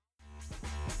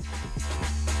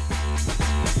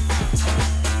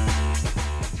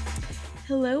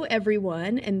Hello,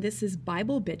 everyone, and this is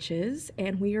Bible Bitches,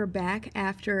 and we are back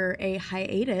after a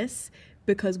hiatus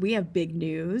because we have big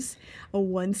news.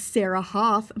 One Sarah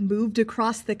Hoff moved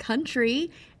across the country,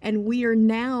 and we are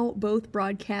now both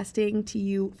broadcasting to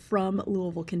you from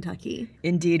Louisville, Kentucky.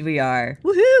 Indeed we are.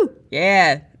 Woohoo!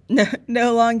 Yeah.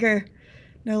 No longer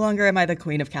am I the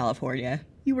queen of California.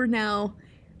 You are now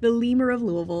the lemur of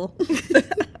Louisville.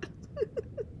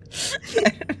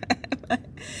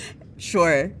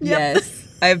 Sure, yes.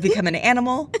 I have become an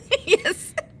animal.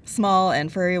 Yes. Small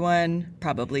and furry one,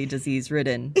 probably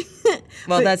disease-ridden.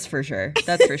 Well, that's for sure.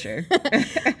 That's for sure.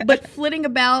 But flitting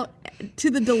about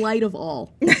to the delight of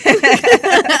all.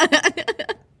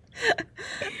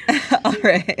 All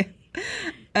right.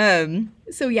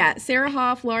 So yeah, Sarah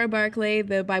Hoff, Laura Barclay,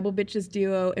 the Bible Bitches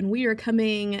duo, and we are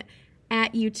coming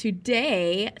at you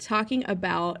today talking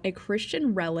about a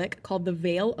Christian relic called the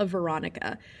Veil of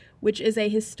Veronica, which is a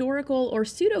historical or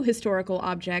pseudo-historical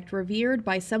object revered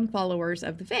by some followers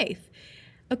of the faith.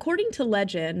 According to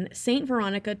legend, Saint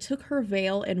Veronica took her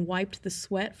veil and wiped the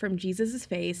sweat from Jesus'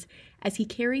 face as he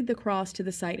carried the cross to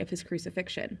the site of his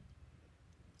crucifixion.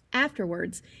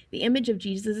 Afterwards, the image of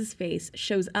Jesus' face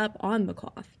shows up on the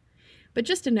cloth. But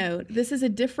just a note, this is a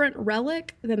different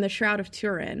relic than the Shroud of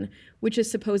Turin, which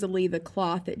is supposedly the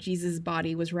cloth that Jesus'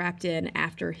 body was wrapped in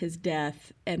after his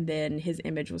death, and then his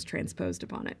image was transposed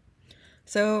upon it.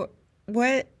 So,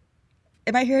 what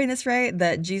am I hearing this right?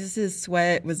 That Jesus'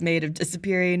 sweat was made of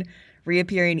disappearing,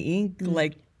 reappearing ink?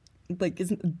 Like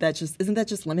isn't that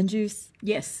just lemon juice?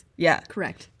 Yes. Yeah.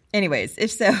 Correct. Anyways, if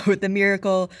so, the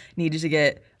miracle needed to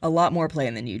get a lot more play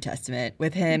in the New Testament,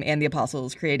 with him and the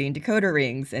apostles creating decoder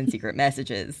rings and secret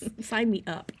messages. Sign me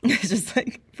up. Just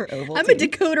like for Ovaltine. I'm a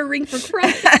decoder ring for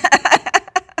Christ.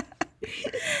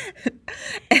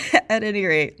 At any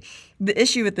rate, the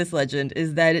issue with this legend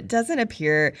is that it doesn't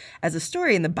appear as a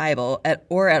story in the Bible at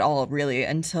all, really,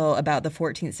 until about the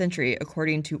 14th century,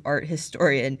 according to art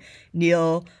historian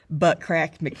Neil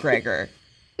Buttcrack McGregor.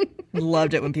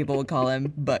 Loved it when people would call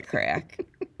him Buttcrack.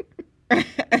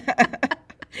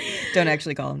 Don't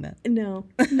actually call him that. No,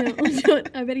 don't.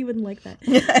 I bet he wouldn't like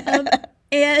that.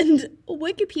 And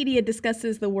Wikipedia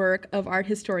discusses the work of art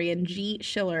historian G.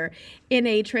 Schiller in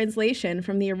a translation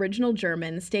from the original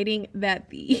German, stating that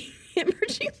the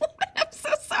emerging woman. I'm so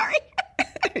sorry.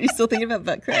 Are you still thinking about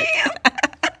Buttcrack?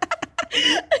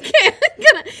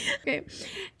 Okay.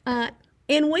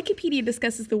 And Wikipedia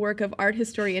discusses the work of art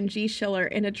historian G. Schiller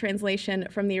in a translation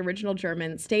from the original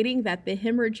German, stating that the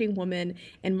hemorrhaging woman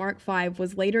in Mark 5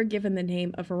 was later given the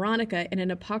name of Veronica in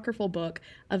an apocryphal book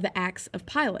of the Acts of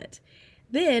Pilate.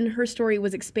 Then her story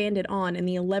was expanded on in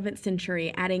the 11th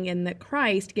century, adding in that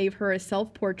Christ gave her a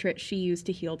self-portrait she used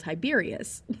to heal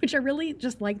Tiberius, which I really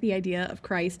just like the idea of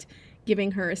Christ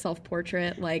giving her a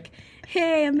self-portrait, like,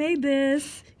 hey, I made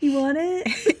this. You want it?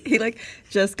 He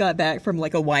just got back from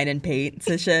a wine and paint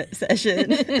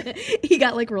session. He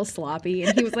got real sloppy,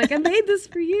 and he was like, I made this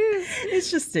for you.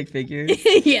 It's just stick figures.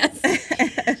 Yes.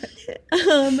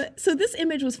 So this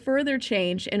image was further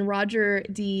changed in Roger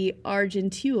de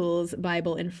Argenteuil's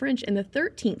Bible in French in the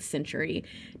 13th century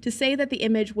to say that the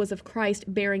image was of Christ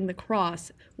bearing the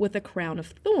cross with a crown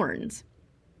of thorns.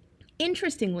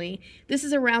 Interestingly, this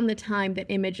is around the time that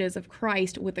images of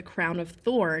Christ with a crown of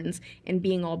thorns and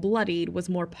being all bloodied was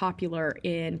more popular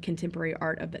in contemporary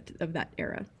art of that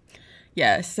era.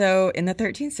 Yeah, so in the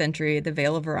 13th century, the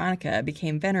Veil of Veronica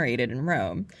became venerated in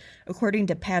Rome. According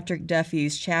to Patrick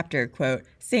Duffy's chapter, quote,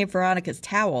 St. Veronica's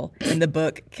Towel in the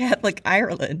book Catholic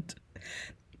Ireland.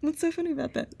 What's so funny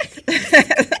about that?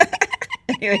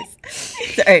 Anyways,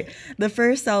 sorry. The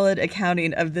first solid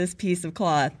accounting of this piece of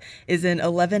cloth is in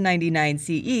 1199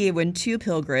 CE when two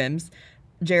pilgrims,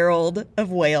 Gerald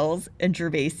of Wales and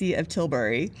Gervasy of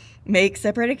Tilbury, make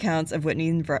separate accounts of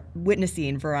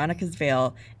witnessing Veronica's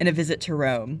veil in a visit to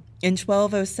Rome. In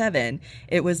 1207,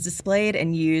 it was displayed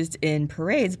and used in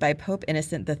parades by Pope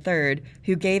Innocent III,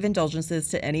 who gave indulgences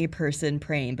to any person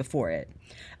praying before it.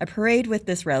 A parade with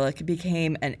this relic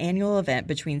became an annual event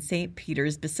between St.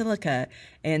 Peter's Basilica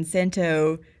and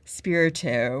Santo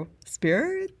Spirito.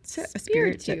 Spiritu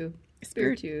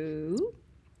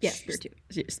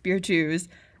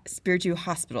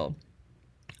Hospital.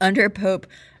 Under Pope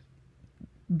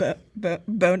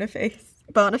Boniface.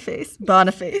 Under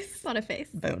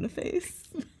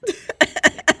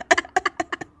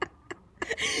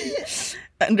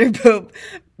Pope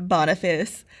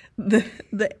Boniface the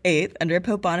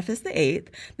Eighth,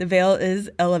 the veil is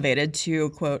elevated to,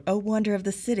 quote, a wonder of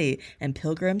the city, and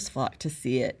pilgrims flock to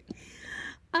see it.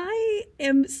 I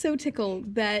am so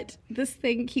tickled that this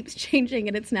thing keeps changing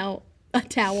and it's now a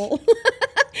towel.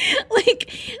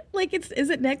 like is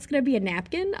it next going to be a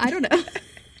napkin? I don't know.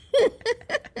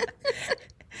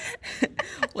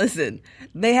 Listen,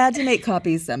 they had to make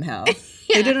copies somehow.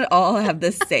 They didn't all have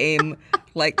the same,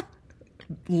 like,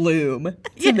 loom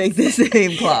to make the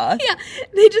same cloth. Yeah,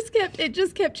 it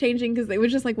just kept changing because they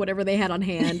was just like whatever they had on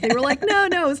hand. They were like, no,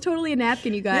 it was totally a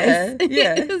napkin, you guys.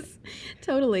 Yeah. It was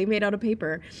totally made out of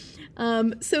paper.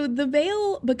 So the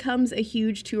Veil becomes a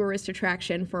huge tourist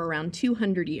attraction for around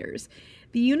 200 years.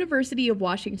 The University of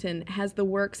Washington has the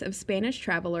works of Spanish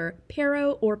traveler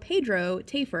Pero or Pedro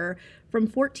Tafer from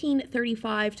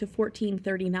 1435 to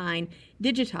 1439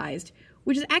 digitized,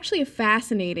 which is actually a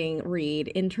fascinating read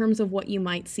in terms of what you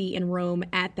might see in Rome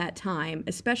at that time,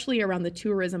 especially around the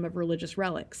tourism of religious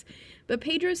relics. But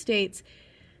Pedro states,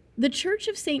 "The Church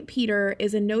of St. Peter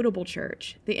is a notable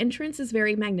church. The entrance is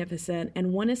very magnificent,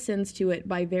 and one ascends to it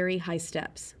by very high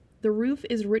steps. The roof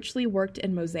is richly worked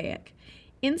in mosaic.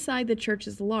 Inside, the church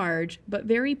is large, but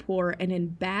very poor and in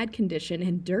bad condition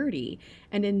and dirty,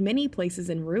 and in many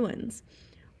places in ruins.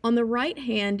 On the right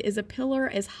hand is a pillar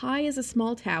as high as a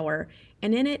small tower,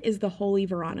 and in it is the Holy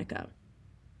Veronica.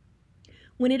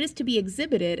 When it is to be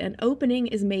exhibited, an opening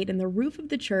is made in the roof of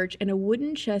the church, and a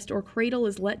wooden chest or cradle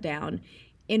is let down,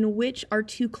 in which are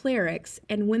two clerics,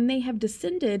 and when they have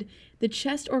descended, the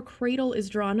chest or cradle is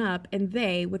drawn up, and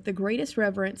they, with the greatest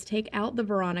reverence, take out the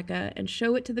Veronica and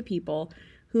show it to the people,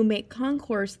 who make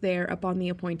concourse there upon the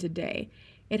appointed day.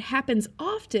 It happens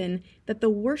often that the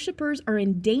worshippers are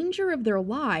in danger of their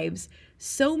lives,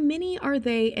 so many are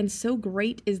they and so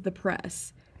great is the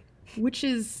press." Which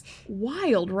is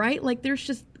wild, right? Like, there's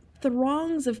just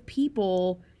throngs of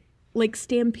people, like,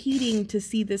 stampeding to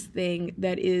see this thing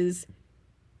that is,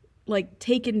 like,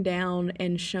 taken down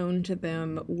and shown to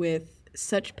them with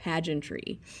such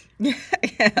pageantry.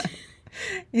 Yeah.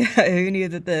 Who knew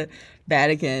that the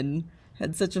Vatican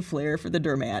had such a flair for the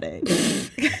dramatic?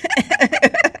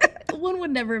 One would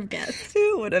never have guessed.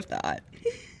 Who would have thought?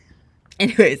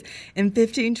 Anyways, in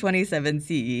 1527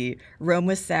 CE, Rome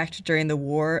was sacked during the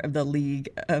War of the League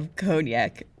of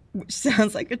Cognac, which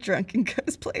sounds like a drunken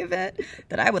cosplay event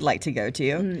that I would like to go to.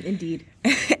 Indeed.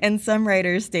 And some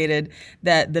writers stated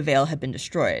that the veil had been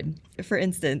destroyed. For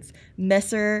instance,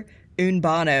 Messer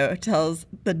Unbano tells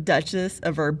the Duchess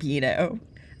of Urbino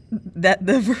that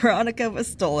the Veronica was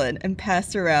stolen and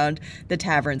passed around the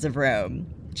taverns of Rome,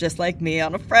 just like me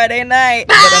on a Friday night.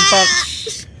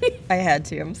 I had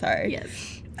to, I'm sorry. Yes.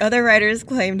 Other writers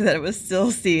claimed that it was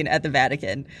still seen at the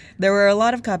Vatican. There were a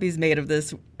lot of copies made of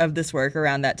this work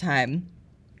around that time.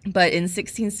 But in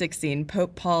 1616,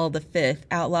 Pope Paul V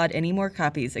outlawed any more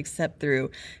copies except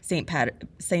through St.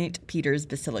 Peter's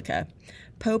Basilica.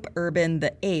 Pope Urban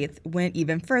VIII went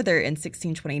even further in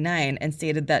 1629 and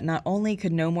stated that not only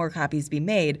could no more copies be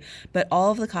made, but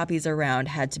all of the copies around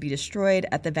had to be destroyed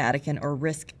at the Vatican or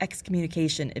risk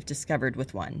excommunication if discovered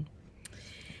with one.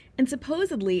 And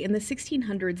supposedly, in the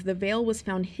 1600s, the veil was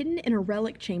found hidden in a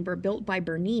relic chamber built by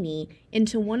Bernini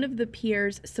into one of the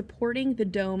piers supporting the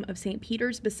dome of St.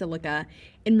 Peter's Basilica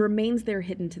and remains there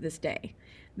hidden to this day.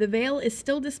 The veil is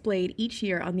still displayed each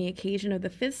year on the occasion of the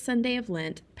 5th Sunday of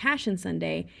Lent, Passion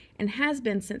Sunday, and has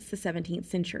been since the 17th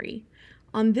century.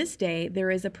 On this day,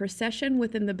 there is a procession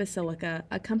within the basilica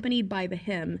accompanied by the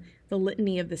hymn, the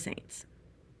Litany of the Saints.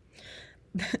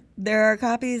 There are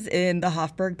copies in the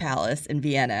Hofburg Palace in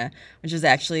Vienna, which is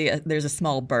actually, there's a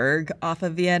small burg off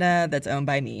of Vienna that's owned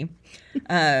by me.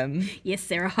 Yes,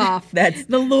 Sarah Hoff. That's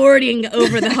the lording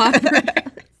over the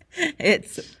Hofburg.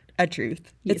 It's a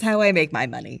truth. Yes. It's how I make my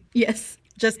money. Yes.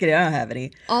 Just kidding, I don't have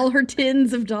any. All her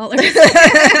tens of dollars.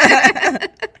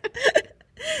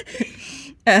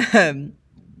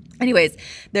 Anyways,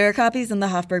 there are copies in the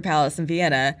Hofburg Palace in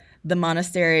Vienna, the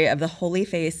Monastery of the Holy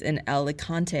Face in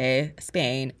Alicante,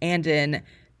 Spain, and in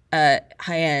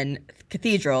Jaén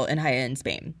Cathedral in Jaén,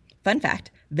 Spain. Fun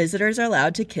fact, visitors are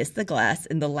allowed to kiss the glass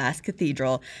in the last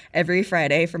cathedral every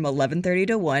Friday from 11:30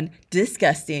 to 1.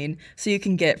 Disgusting. So you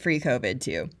can get free COVID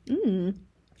too.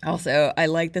 Also, I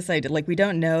like this idea. Like, we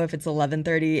don't know if it's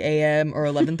 11:30 a.m. or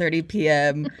 11:30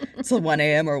 p.m. till 1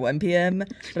 a.m. or 1 p.m.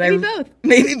 But Maybe both.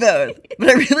 Maybe both. But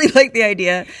I really like the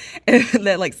idea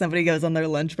that, like, somebody goes on their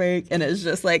lunch break and it's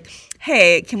just like,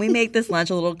 hey, can we make this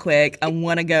lunch a little quick? I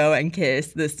want to go and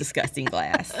kiss this disgusting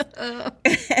glass.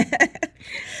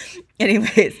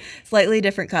 Anyways, slightly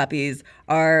different copies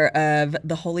are of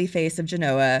the Holy Face of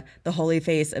Genoa, the Holy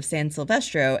Face of San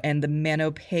Silvestro, and the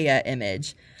Manopea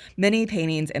image. Many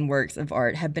paintings and works of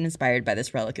art have been inspired by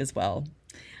this relic as well.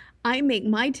 I make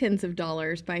my tens of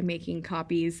dollars by making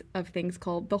copies of things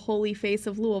called the Holy Face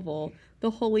of Louisville,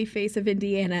 the Holy Face of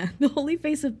Indiana, the Holy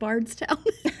Face of Bardstown.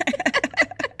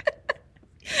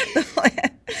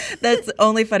 That's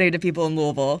only funny to people in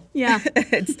Louisville. Yeah.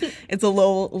 It's a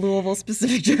Louisville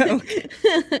specific joke.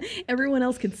 Everyone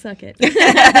else can suck it.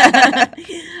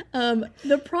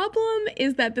 The problem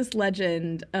is that this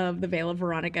legend of the Veil of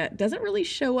Veronica doesn't really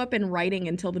show up in writing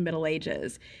until the Middle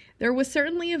Ages. There was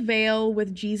certainly a veil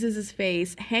with Jesus'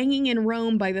 face hanging in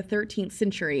Rome by the 13th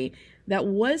century that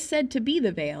was said to be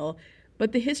the veil,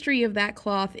 but the history of that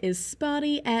cloth is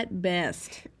spotty at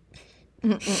best.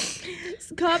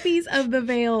 Copies of the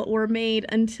veil were made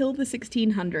until the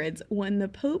 1600s, when the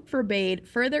Pope forbade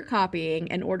further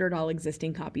copying and ordered all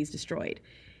existing copies destroyed.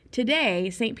 Today,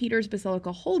 St. Peter's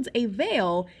Basilica holds a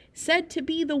veil said to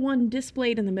be the one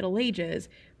displayed in the Middle Ages,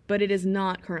 but it is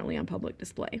not currently on public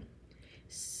display.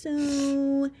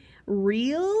 So,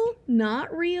 real?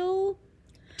 Not real?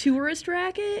 Tourist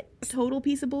racket? Total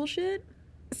piece of bullshit?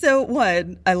 So,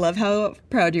 one, I love how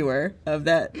proud you were of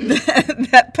that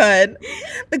pun.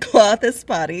 The cloth is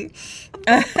spotty.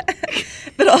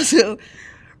 But also,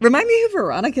 remind me who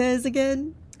Veronica is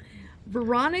again?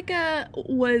 Veronica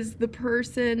was the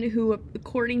person who,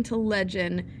 according to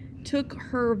legend, took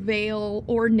her veil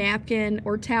or napkin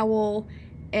or towel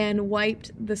and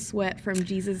wiped the sweat from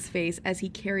Jesus' face as he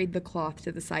carried the cloth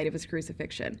to the site of his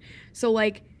crucifixion. So,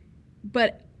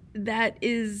 but that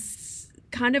is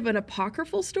kind of an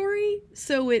apocryphal story,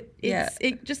 so it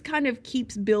just kind of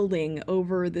keeps building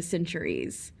over the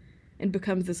centuries and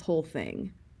becomes this whole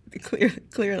thing.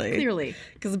 Clearly.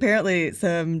 Because apparently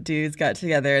some dudes got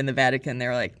together in the Vatican. They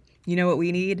were like, you know what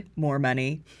we need? More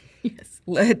money. Yes.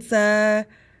 Let's,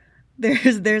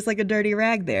 there's like a dirty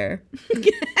rag there.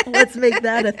 Let's make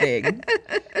that a thing.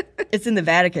 It's in the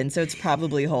Vatican, so it's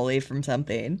probably holy from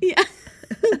something. Yeah.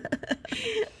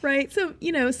 Right. So,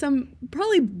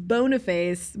 probably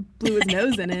Boniface blew his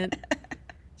nose in it.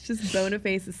 It's just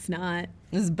Boniface's snot.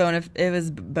 It was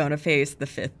Boniface the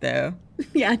 5th, though.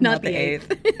 Yeah, not the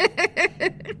 8th.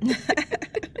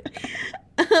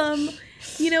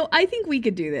 I think we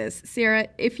could do this. Sarah,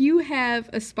 if you have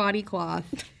a spotty cloth,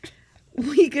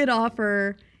 we could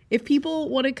offer, if people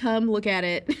want to come look at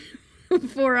it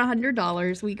for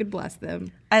 $100, we could bless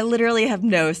them. I literally have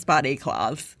no spotty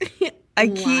cloths. I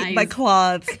keep my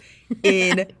cloths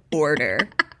in order.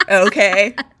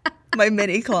 Okay? My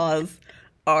mini cloths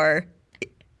are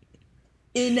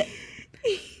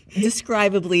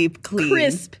indescribably clean.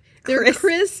 Crisp. They're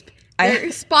crisp.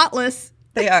 They're spotless.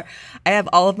 They are. I have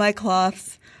all of my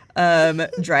cloths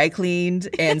dry cleaned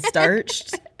and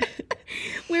starched.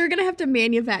 We're going to have to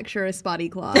manufacture a spotty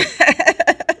cloth.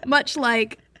 much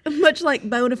like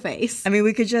Boniface. I mean,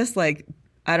 we could just I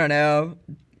don't know,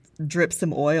 drip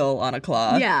some oil on a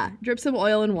cloth. Yeah, drip some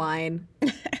oil and wine.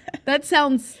 That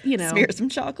sounds, Smear some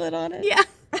chocolate on it. Yeah.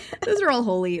 Those are all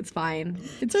holy. It's fine.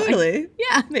 It's totally. Fine.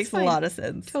 Yeah. Makes a lot of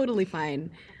sense. Totally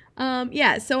fine.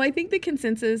 So I think the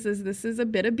consensus is this is a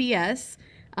bit of BS.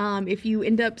 If you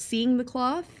end up seeing the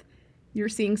cloth, you're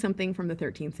seeing something from the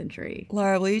 13th century.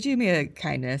 Laura, will you do me a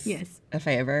kindness? Yes. A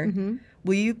favor? Mm-hmm.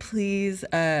 Will you please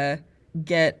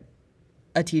get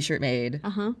a t-shirt made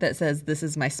that says, "This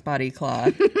is my spotty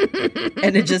cloth,"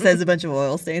 and it just has a bunch of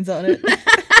oil stains on it?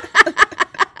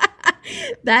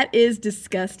 That is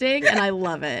disgusting, and I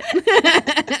love it.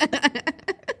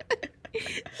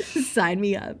 Sign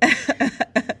me up.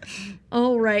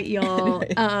 All right, y'all.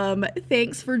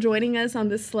 Thanks for joining us on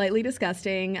this slightly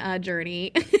disgusting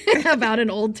journey about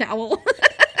an old towel.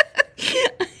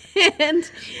 And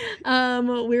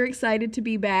we're excited to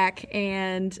be back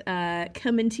and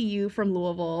coming to you from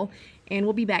Louisville. And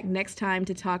we'll be back next time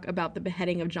to talk about the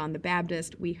beheading of John the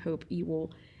Baptist. We hope you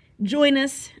will join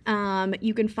us.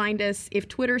 You can find us, if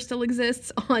Twitter still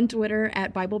exists, on Twitter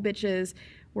at Bible Bitches.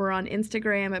 We're on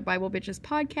Instagram at Bible Bitches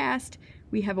Podcast.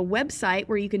 We have a website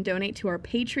where you can donate to our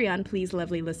Patreon, please,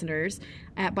 lovely listeners,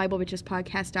 at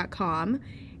BibleBitchesPodcast.com.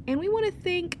 And we want to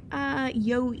thank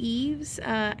Yo Eves,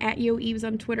 at Yo Eves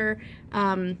on Twitter.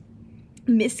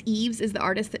 Miss Eves is the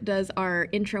artist that does our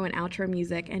intro and outro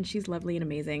music, and she's lovely and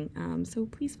amazing. So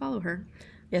please follow her.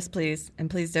 Yes, please. And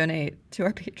please donate to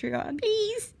our Patreon.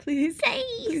 Please. Please.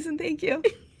 Please. Please and thank you.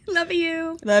 Love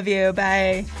you. Love you.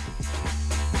 Bye.